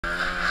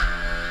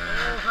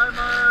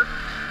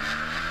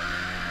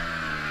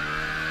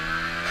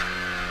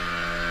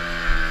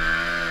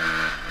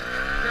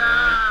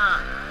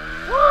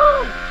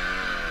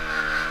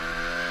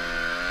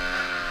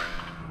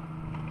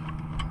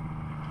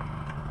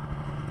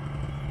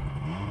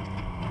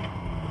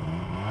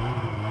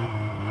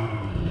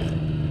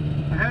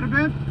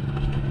bit.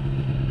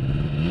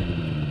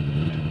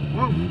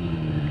 Whoa.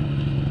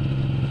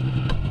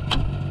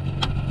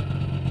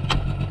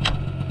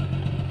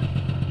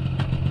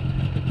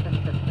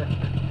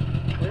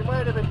 We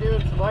might have been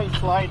doing some ice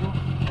sliding.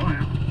 Oh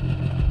yeah.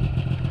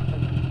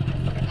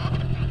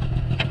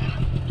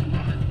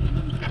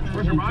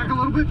 Push your back a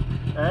little bit?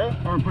 Eh?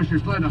 Or push your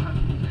sled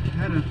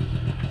ahead of.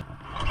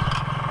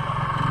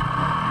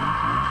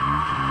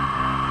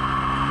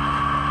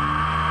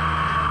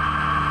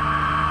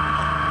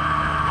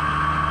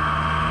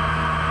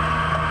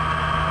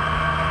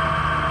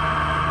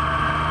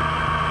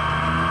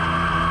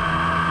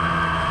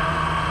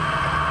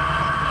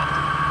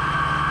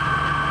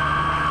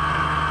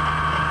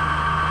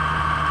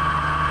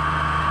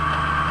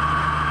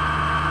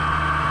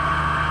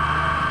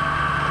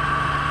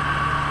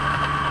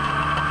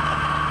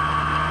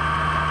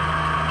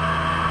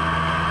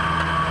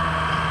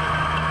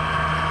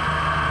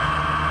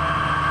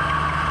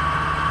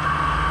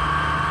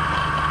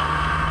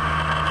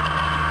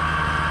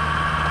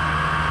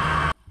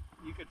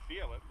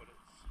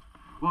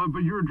 Well,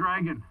 but you're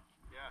dragging.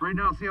 Yeah. Right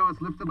now, see how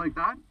it's lifted like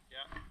that?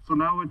 Yeah. So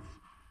now it's,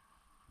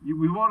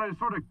 we want to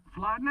sort of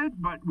flatten it,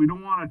 but we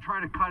don't want to try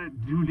to cut it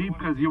too deep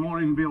because you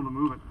won't even be able to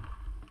move it.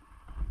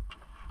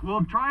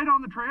 We'll try it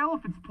on the trail.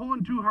 If it's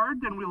pulling too hard,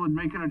 then we'll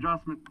make an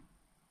adjustment.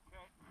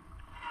 Okay.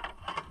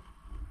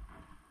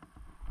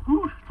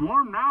 Whew, it's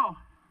warm now.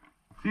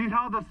 See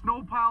how the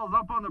snow piles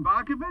up on the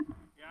back of it?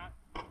 Yeah.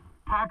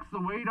 Packs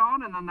the weight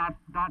on, and then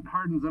that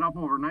hardens it up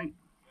overnight.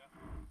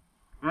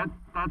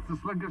 That's the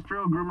slickest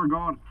trail groomer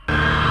going.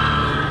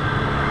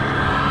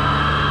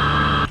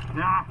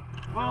 Yeah.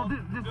 Well,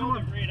 this is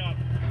what.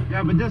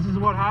 Yeah, but this is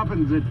what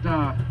happens.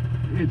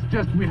 It's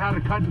just we had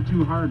to cut it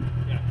too hard.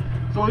 Yeah.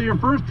 So your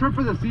first trip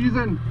of the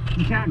season,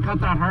 you can't cut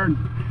that hard,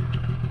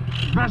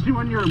 especially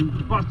when you're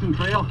busting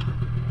trail.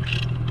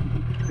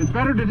 It's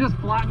better to just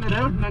flatten it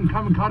out and then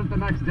come and cut it the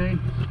next day.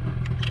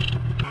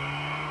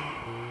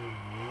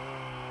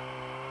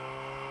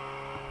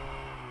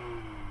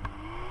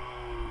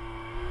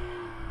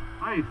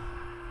 Nice.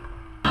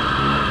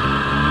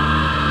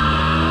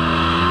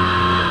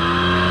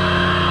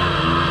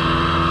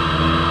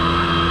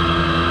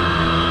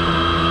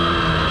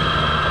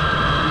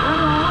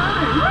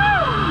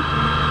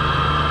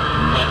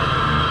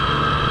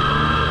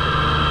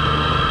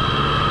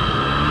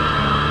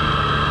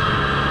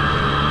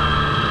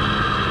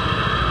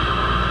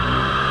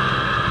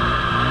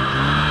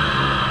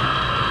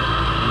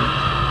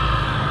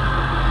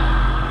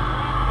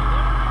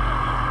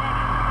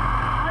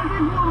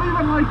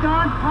 Like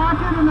that, pack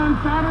it, and then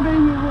Saturday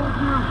we'll roll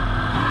through.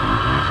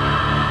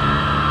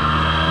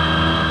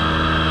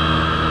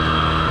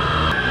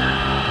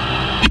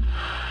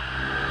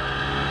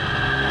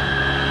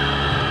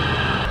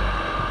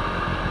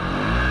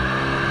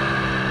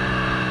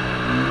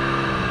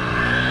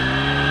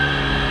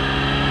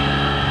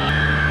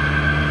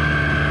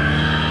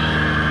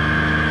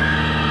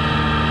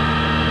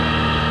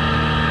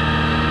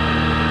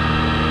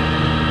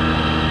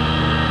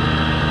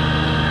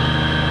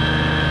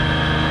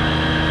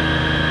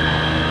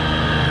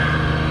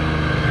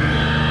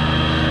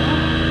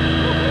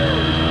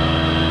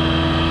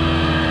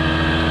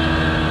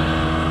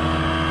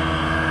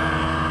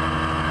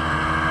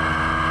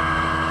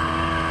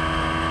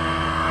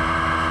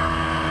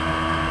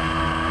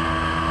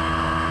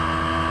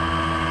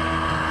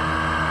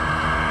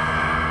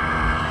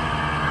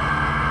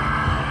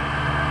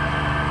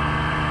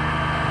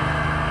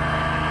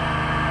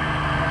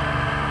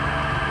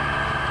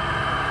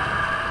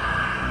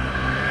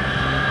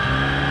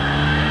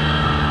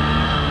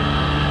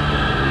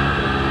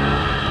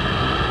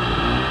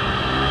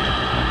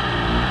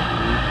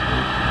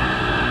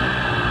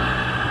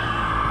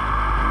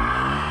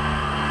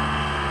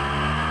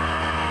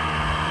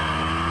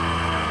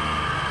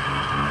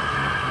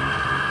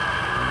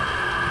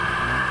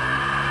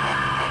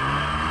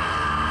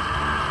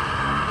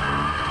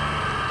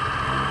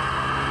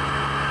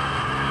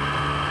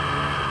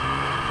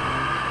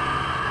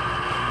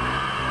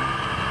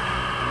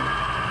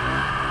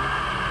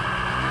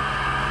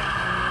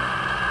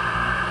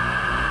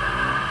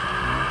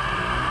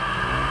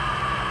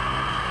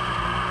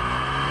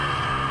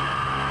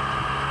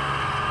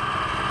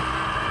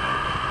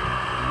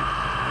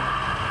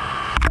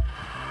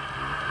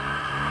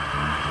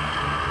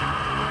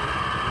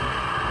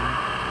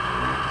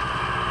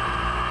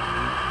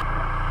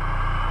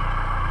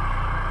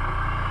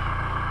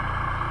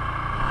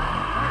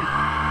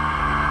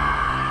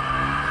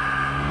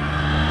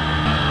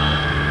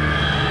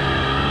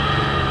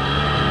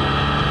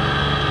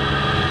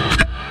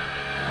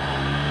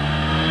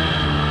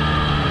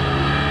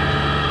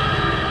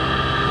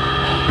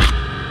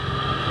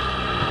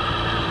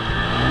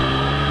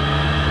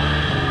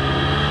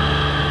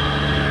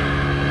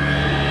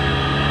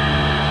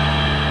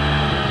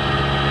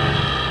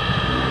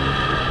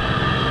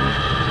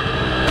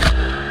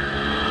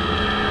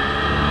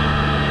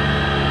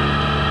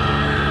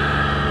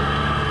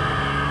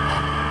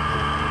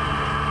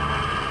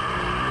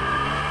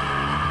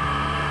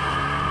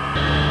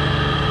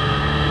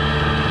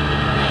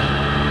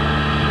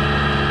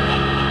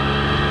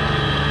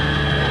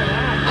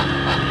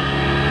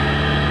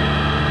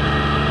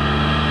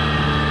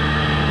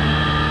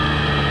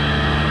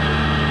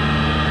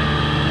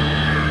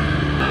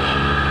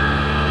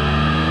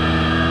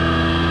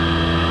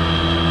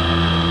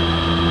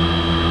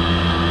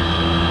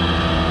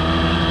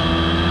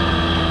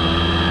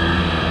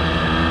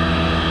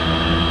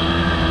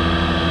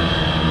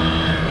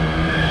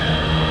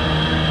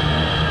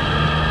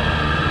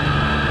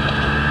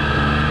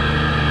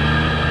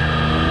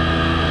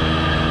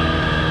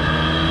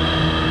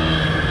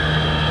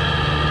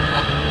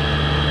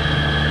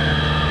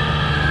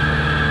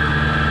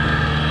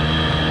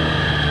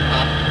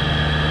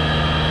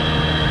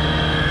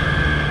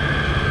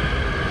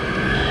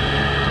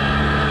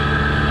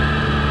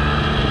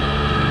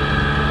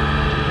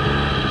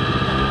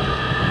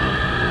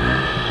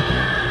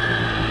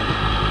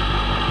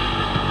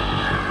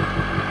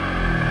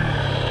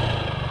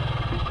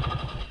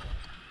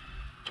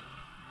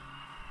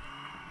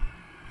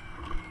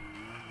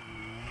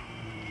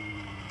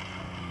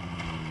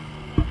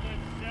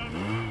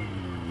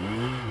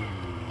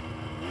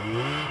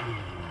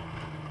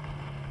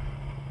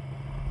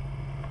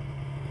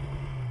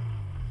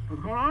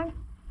 What's going on? I don't know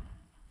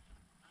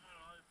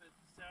if it's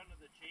the sound of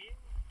the chain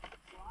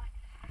slack.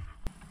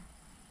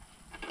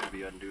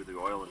 Maybe undo the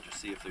oil and just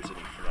see if there's any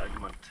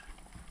fragment.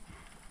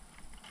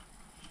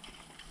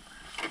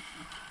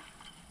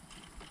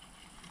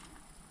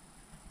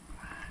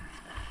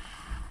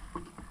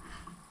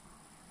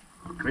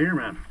 Clear,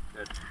 man.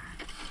 Good.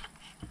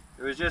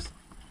 It was just,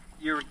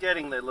 you're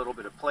getting a little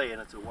bit of play,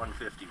 and it's a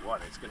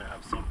 151. It's going to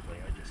have some play.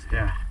 I just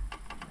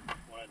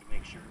wanted to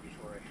make sure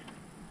before I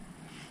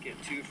get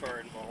too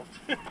far involved.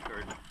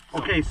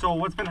 Okay, so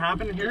what's been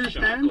happening here,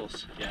 Stan?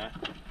 Yeah.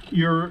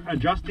 You're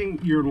adjusting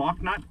your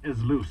lock nut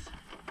is loose.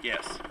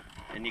 Yes.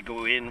 And you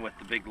go in with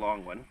the big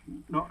long one.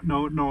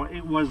 No,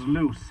 it was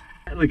loose.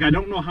 Like, I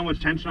don't know how much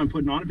tension I'm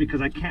putting on it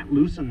because I can't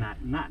loosen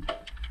that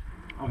nut.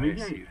 Oh,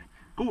 maybe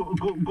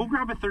go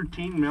grab a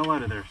 13 mil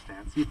out of there,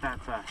 Stan. See if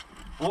that's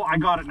oh, I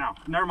got it now.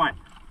 Never mind.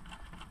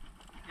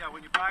 Yeah,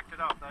 when you backed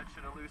it up, that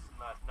should have loosened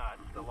that nut,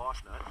 the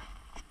lock nut.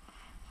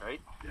 Right?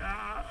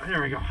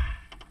 There we go.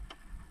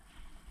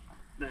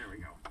 There we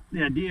go.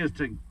 The idea is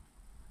to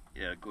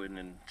go in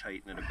and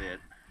tighten it a bit.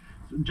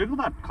 jiggle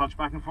that clutch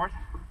back and forth.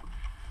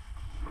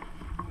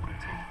 I'm going to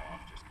take it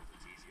off just because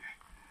it's easier.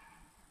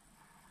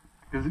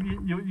 Because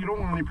you don't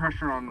want any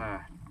pressure on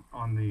the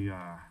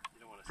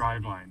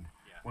drive line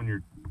when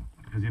you're,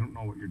 because you don't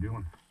know what you're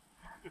doing.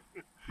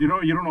 you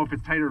don't know if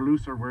it's tight or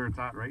loose or where it's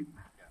at, right?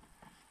 Yeah.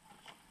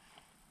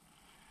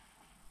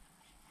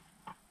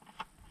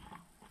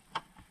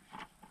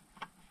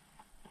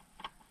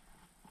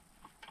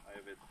 I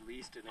have at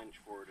least an inch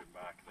forward and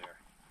back there.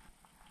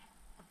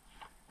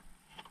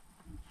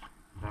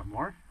 Is that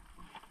more?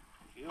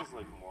 Feels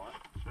like more.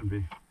 Should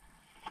be.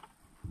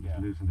 Just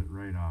loosened it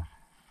right off.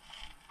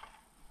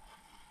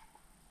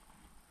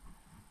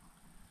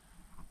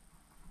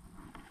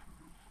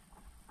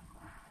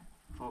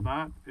 So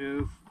that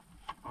is,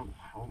 oh,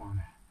 hold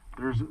on.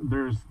 There's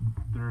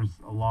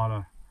a lot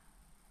of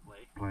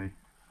play.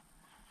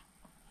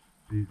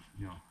 These,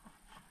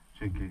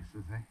 chin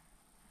cases, eh?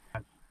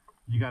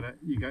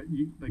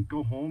 You like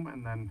go home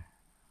and then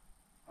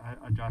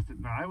adjust it.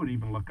 Now I would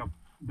even look up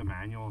the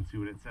manual and see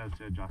what it says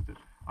to adjust it.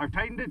 I've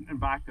tightened it and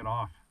backed it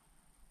off.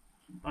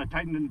 I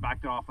tightened it and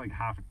backed it off like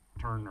half a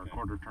turn or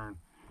quarter turn.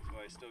 So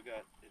I still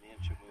got an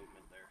inch of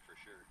movement there for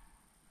sure.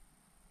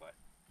 But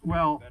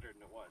well, better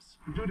than it was.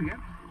 Do it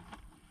again.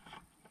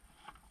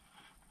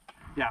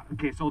 Yeah,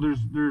 okay, so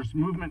there's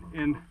movement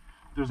in,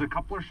 there's a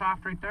coupler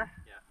shaft right there.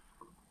 Yeah.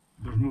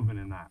 There's movement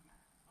in that.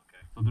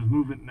 Okay. So there's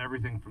movement in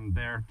everything from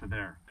there to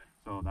there. Okay.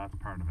 So that's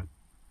part of it.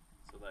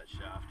 So that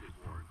shaft is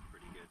worn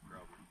pretty good,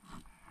 probably.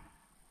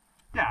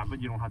 Yeah,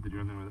 but you don't have to do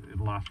anything with it.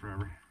 It'll last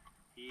forever.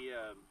 He,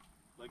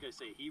 like I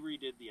say, he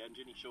redid the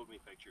engine. He showed me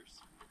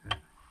pictures. Okay.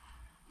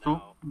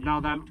 So now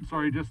that,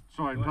 sorry, just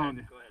so I'm telling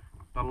you, go ahead.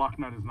 The lock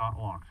nut is not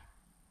locked.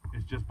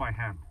 It's just by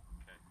hand.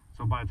 Okay.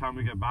 So by the time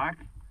we get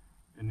back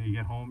and you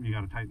get home, you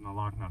got to tighten the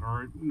lock nut,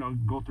 or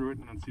go through it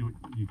and then see what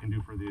you can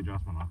do for the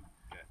adjustment on it.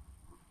 Okay.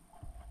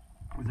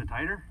 Is it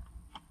tighter?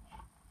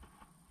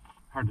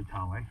 Hard to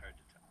tell, eh? Hard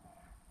to tell.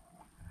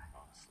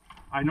 Honestly.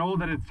 I know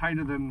that it's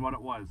tighter than what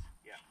it was.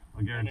 Yeah.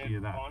 I'll guarantee you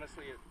that.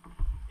 Honestly,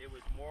 it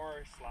was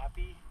more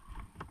sloppy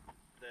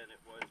than it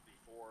was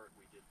before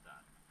we did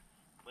that.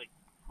 Like,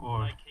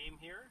 when I came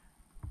here,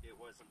 it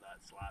wasn't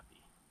that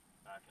sloppy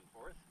back and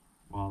forth.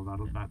 Well, that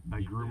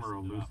groomer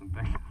will loosen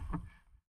things.